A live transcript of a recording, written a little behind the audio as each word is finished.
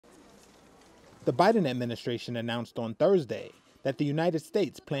The Biden administration announced on Thursday that the United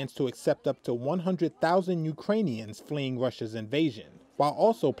States plans to accept up to 100,000 Ukrainians fleeing Russia's invasion, while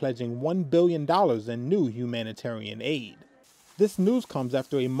also pledging $1 billion in new humanitarian aid. This news comes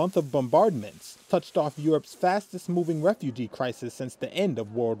after a month of bombardments touched off Europe's fastest-moving refugee crisis since the end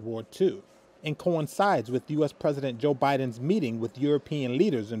of World War II, and coincides with U.S. President Joe Biden's meeting with European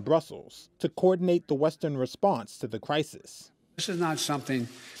leaders in Brussels to coordinate the Western response to the crisis. This is not something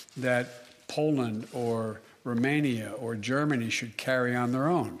that Poland or Romania or Germany should carry on their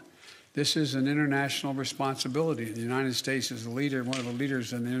own. This is an international responsibility. The United States, as a leader, one of the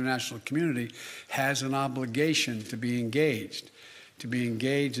leaders in the international community, has an obligation to be engaged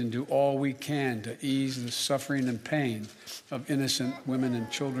and do all we can to ease the suffering and pain of innocent women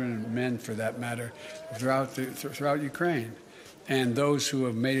and children and men, for that matter, throughout Ukraine, and those who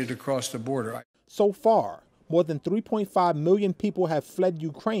have made it across the border. So far, more than 3.5 million people have fled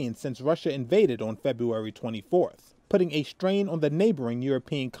Ukraine since Russia invaded on February 24th, putting a strain on the neighboring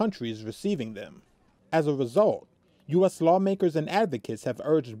European countries receiving them. As a result, U.S. lawmakers and advocates have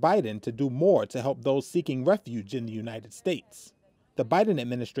urged Biden to do more to help those seeking refuge in the United States. The Biden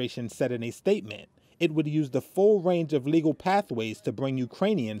administration said in a statement it would use the full range of legal pathways to bring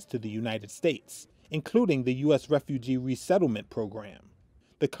Ukrainians to the United States, including the U.S. Refugee Resettlement Program.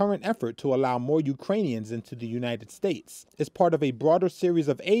 The current effort to allow more Ukrainians into the United States is part of a broader series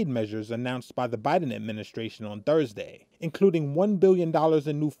of aid measures announced by the Biden administration on Thursday, including $1 billion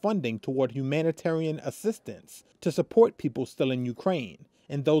in new funding toward humanitarian assistance to support people still in Ukraine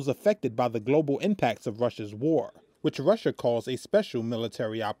and those affected by the global impacts of Russia's war, which Russia calls a special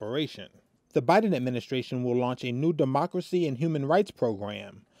military operation. The Biden administration will launch a new democracy and human rights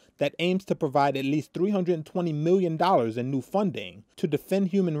program that aims to provide at least $320 million in new funding to defend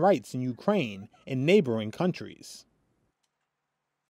human rights in Ukraine and neighboring countries.